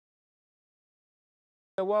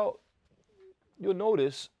Well, you'll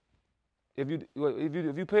notice if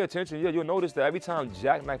you pay attention, yeah, you'll notice that every time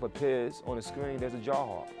Jackknife appears on the screen, there's a jaw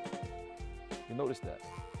harp. You notice that,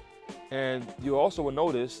 and you also will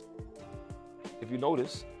notice, if you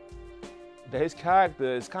notice, that his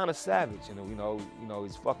character is kind of savage.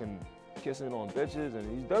 He's fucking kissing on bitches and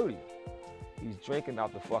he's dirty. He's drinking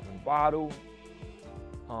out the fucking bottle.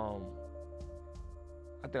 I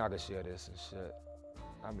think I can share this and shit.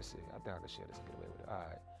 Let me see. I think I can share this and get away with it. All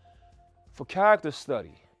right. For character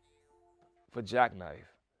study, for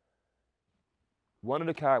Jackknife, one of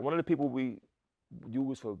the people we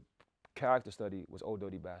used for character study was Old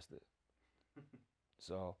Dirty Bastard.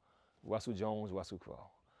 So, Russell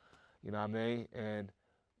Crowe. You know what I mean? And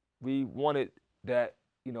we wanted that,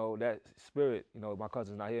 that spirit. My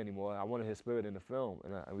cousin's not here anymore. I wanted his spirit in the film,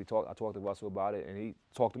 and I talked to Russell about it, and he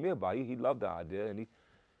talked to me about it. He loved the idea, and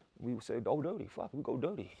we said, "Oh, dirty, fuck, we go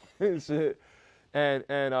dirty," and shit. And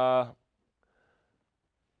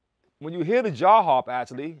when you hear the jaw harp,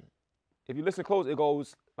 actually, if you listen close, it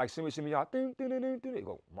goes like shimmy shimmy y'all, ding ding ding ding ding. It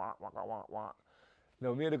goes wah wah wah wah.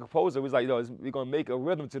 Me and the composer was like, we're gonna make a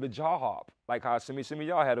rhythm to the jaw harp, like how shimmy shimmy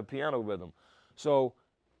y'all had a piano rhythm. So,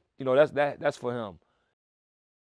 that's for him.